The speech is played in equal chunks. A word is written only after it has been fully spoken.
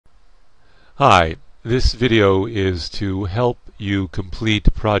Hi, this video is to help you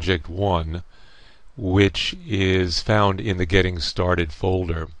complete Project 1, which is found in the Getting Started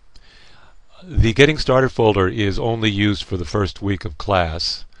folder. The Getting Started folder is only used for the first week of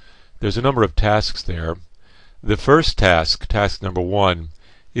class. There's a number of tasks there. The first task, task number 1,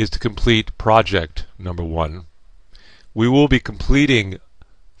 is to complete Project number 1. We will be completing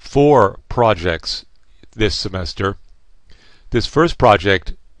 4 projects this semester. This first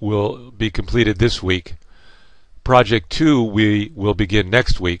project will be completed this week. Project 2 we will begin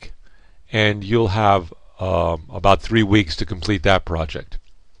next week, and you'll have about 3 weeks to complete that project,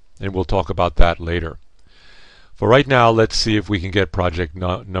 and we'll talk about that later. For right now, let's see if we can get project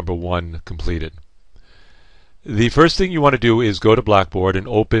number 1 completed. The first thing you want to do is go to Blackboard and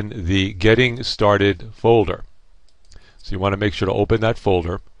open the Getting Started folder. So you want to make sure to open that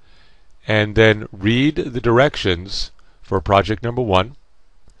folder and then read the directions for project number 1.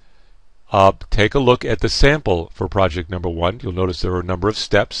 Take a look at the sample for project number 1. You'll notice there are a number of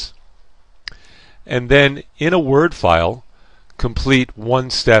steps. And then in a Word file, complete one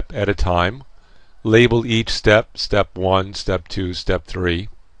step at a time. Label each step, step 1, step 2, step 3.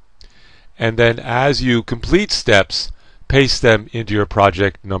 And then as you complete steps, paste them into your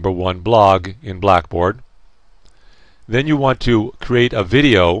project number 1 blog in Blackboard. Then you want to create a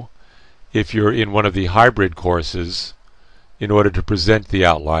video if you're in one of the hybrid courses in order to present the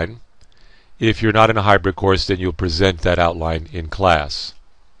outline. If you're not in a hybrid course, then you'll present that outline in class.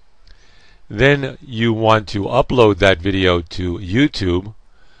 Then you want to upload that video to YouTube,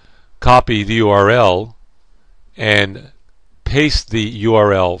 copy the URL, and paste the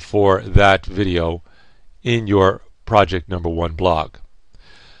URL for that video in your project number 1 blog.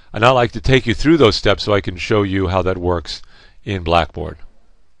 And I'd like to take you through those steps so I can show you how that works in Blackboard.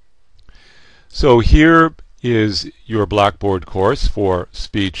 So here is your Blackboard course for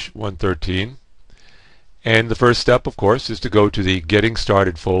Speech 113. And the first step, of course, is to go to the Getting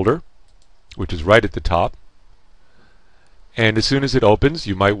Started folder, which is right at the top. And as soon as it opens,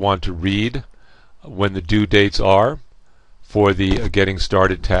 you might want to read when the due dates are for the Getting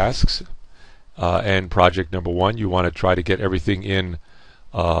Started tasks. And project number 1, you want to try to get everything in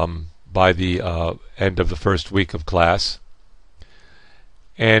by the end of the first week of class.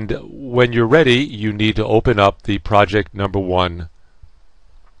 And when you're ready, you need to open up the project number 1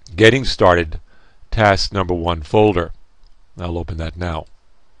 Getting Started task number 1 folder. I'll open that now.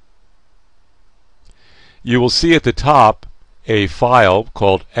 You will see at the top a file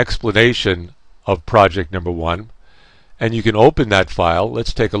called Explanation of Project number 1, and you can open that file.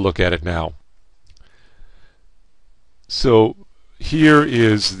 Let's take a look at it now. So here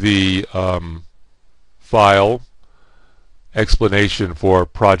is the file Explanation for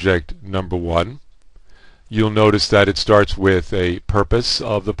Project number 1. You'll notice that it starts with a purpose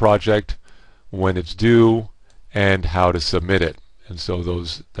of the project, when it's due, and how to submit it. And so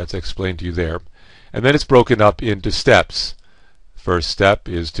that's explained to you there. And then it's broken up into steps. First step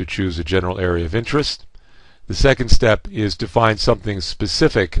is to choose a general area of interest. The second step is to find something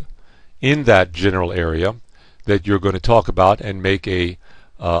specific in that general area that you're going to talk about and make a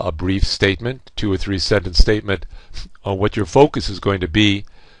brief statement, 2 or 3 sentence statement on what your focus is going to be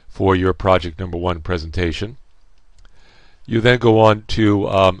for your project number 1 presentation. You then go on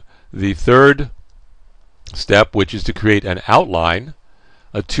to the third step, which is to create an outline,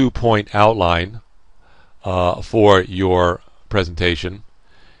 a 2-point outline for your presentation.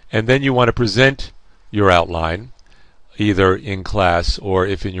 And then you want to present your outline either in class or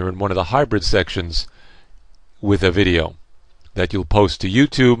if you're in one of the hybrid sections with a video that you'll post to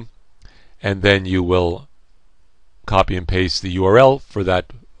YouTube, and then you will copy and paste the URL for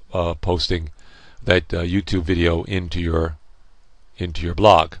that posting that YouTube video into your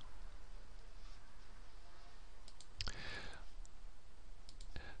blog.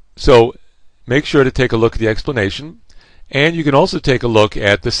 So make sure to take a look at the explanation, and you can also take a look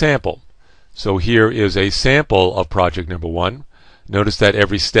at the sample. So here is a sample of project number 1. Notice that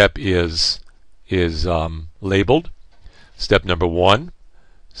every step is labeled. Step number 1,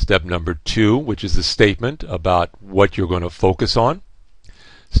 step number 2, which is the statement about what you're going to focus on.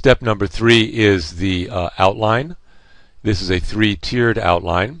 Step number 3 is the outline. This is a 3-tiered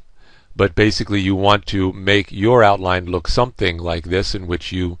outline, but basically you want to make your outline look something like this, in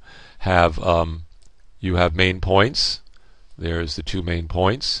which you have main points. There's the 2 main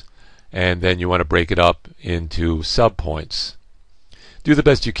points, and then you want to break it up into sub-points. Do the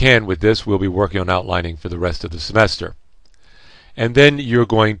best you can with this. We'll be working on outlining for the rest of the semester. And then you're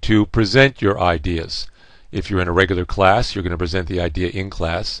going to present your ideas. If you're in a regular class, you're going to present the idea in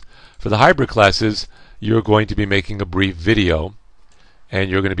class. For the hybrid classes, you're going to be making a brief video, and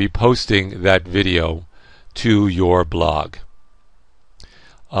you're going to be posting that video to your blog.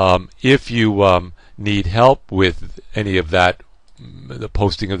 If you need help with any of that, the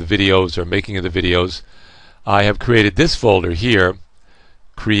posting of the videos or making of the videos, I have created this folder here,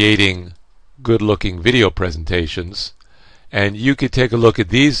 creating good looking video presentations, and you could take a look at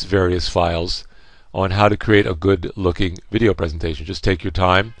these various files on how to create a good looking video presentation. Just take your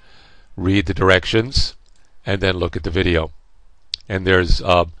time, read the directions, and then look at the video. And there's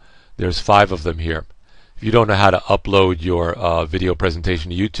 5 of them here. If you don't know how to upload your video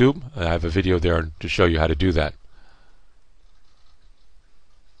presentation to YouTube, I have a video there to show you how to do that.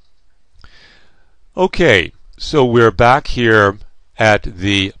 Okay, so we're back here at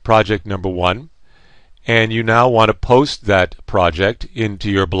the project number 1, and you now want to post that project into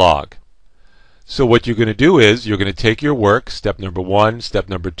your blog. So what you're going to do is you're going to take your work, step number 1, step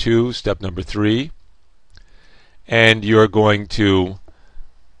number 2, step number 3, and you're going to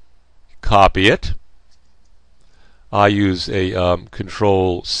copy it. I use a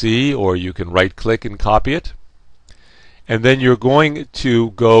Control C, or you can right click and copy it. And then you're going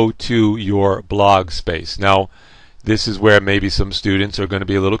to go to your blog space. Now, this is where maybe some students are going to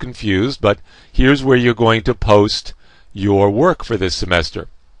be a little confused, but here's where you're going to post your work for this semester.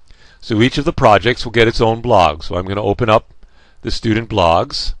 So each of the projects will get its own blog. So I'm going to open up the student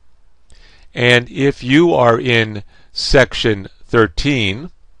blogs. And if you are in section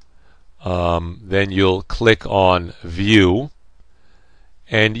 13, then you'll click on View,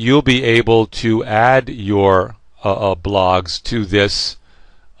 and you'll be able to add your blogs to this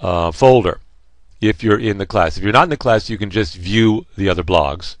folder if you're in the class. If you're not in the class, you can just view the other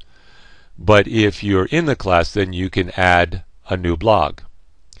blogs. But if you're in the class, then you can add a new blog.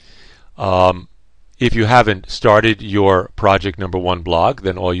 If you haven't started your project number 1 blog,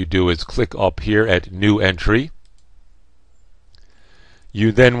 then all you do is click up here at New Entry.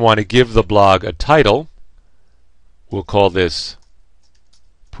 You then want to give the blog a title. We'll call this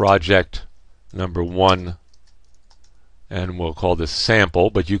project number 1, and we'll call this sample,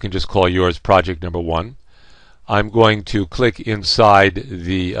 but you can just call yours project number 1. I'm going to click inside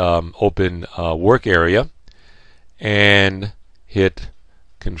the open work area and hit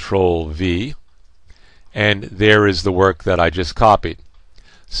Control V, and there is the work that I just copied.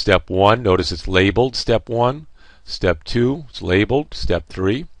 Step 1, notice it's labeled Step 1. Step 2, it's labeled Step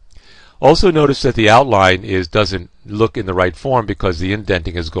 3. Also notice that the outline doesn't look in the right form because the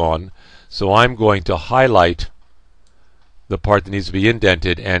indenting is gone. So I'm going to highlight the part that needs to be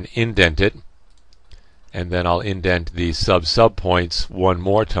indented and indent it. And then I'll indent the sub points one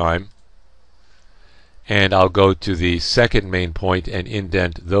more time. And I'll go to the second main point and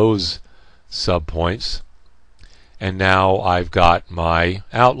indent those sub points. And now I've got my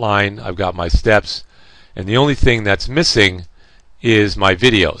outline, I've got my steps, and the only thing that's missing is my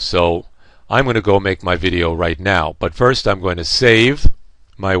video. So I'm going to go make my video right now. But first I'm going to save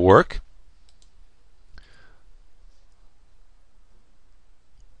my work.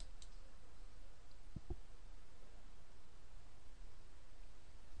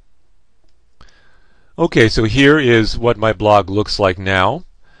 Okay, so here is what my blog looks like now.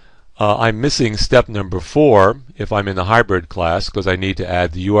 I'm missing step number 4 if I'm in the hybrid class because I need to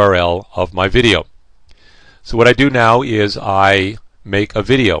add the URL of my video. So what I do now is I make a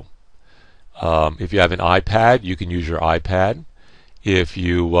video. If you have an iPad, you can use your iPad. If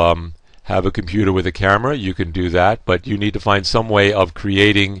you have a computer with a camera, you can do that, but you need to find some way of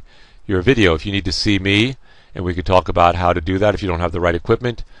creating your video. If you need to see me, and we could talk about how to do that if you don't have the right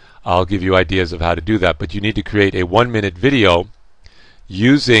equipment, I'll give you ideas of how to do that. But you need to create a 1-minute video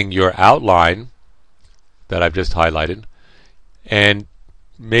using your outline that I've just highlighted and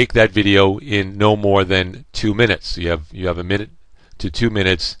make that video in no more than 2 minutes. So you have a minute to 2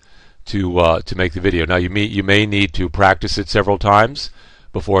 minutes to make the video. Now you may need to practice it several times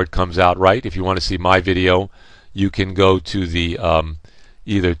before it comes out right. If you want to see my video, you can go to the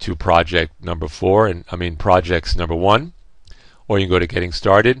either to project number 4 and projects number 1, or you can go to Getting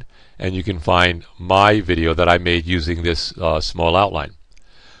Started and you can find my video that I made using this small outline.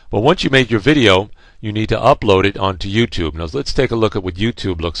 But once you made your video, you need to upload it onto YouTube. Now let's take a look at what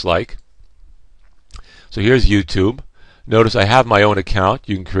YouTube looks like. So here's YouTube. Notice I have my own account.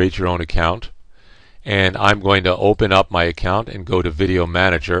 You can create your own account. And I'm going to open up my account and go to Video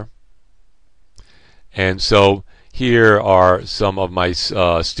Manager. And so here are some of my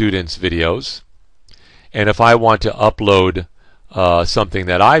students' videos. And if I want to upload something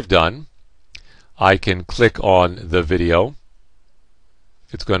that I've done, I can click on the video.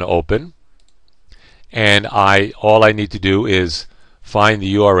 It's going to open. And all I need to do is find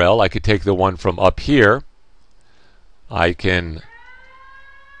the URL. I could take the one from up here. I can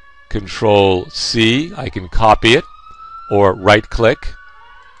Control C, I can copy it, or right click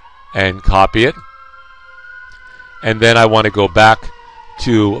and copy it. And then I want to go back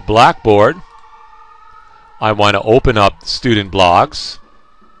to Blackboard. I want to open up student blogs.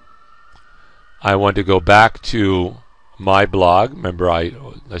 I want to go back to my blog. Remember, I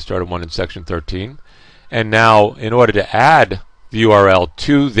started one in section 13. And now, in order to add the URL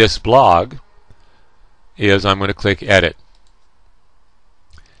to this blog, I'm going to click Edit.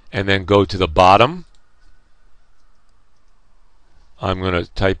 And then go to the bottom. I'm going to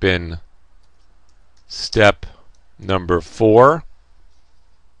type in step number 4.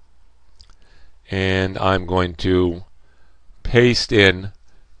 And I'm going to paste in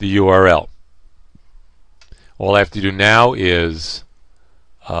the URL. All I have to do now is,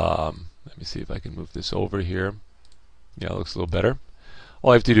 let me see if I can move this over here. Yeah, it looks a little better.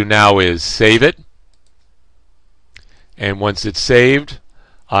 All I have to do now is save it. And once it's saved,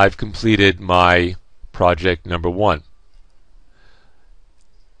 I've completed my project number 1.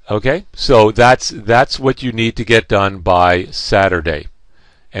 Okay, so that's what you need to get done by Saturday.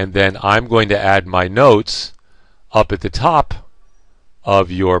 And then I'm going to add my notes up at the top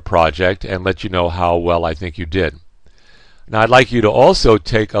of your project and let you know how well I think you did. Now I'd like you to also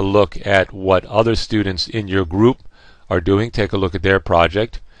take a look at what other students in your group are doing. Take a look at their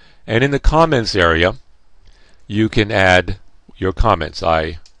project. And in the comments area, you can add your comments.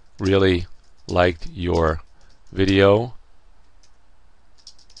 I really liked your video.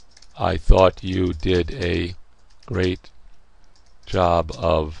 I thought you did a great job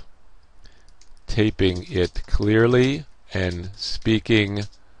of taping it clearly and speaking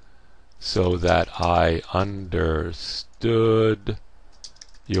so that I understood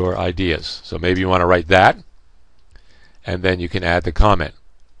your ideas. So maybe you want to write that, and then you can add the comment.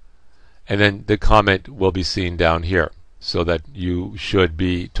 And then the comment will be seen down here, so that you should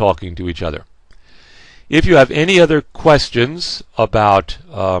be talking to each other. If you have any other questions about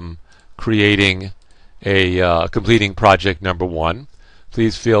creating completing project number 1,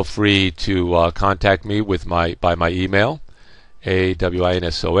 please feel free to contact me by my email,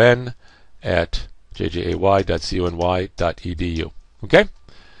 awinson@jjay.cony.edu. Okay?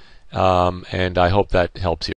 And I hope that helps you.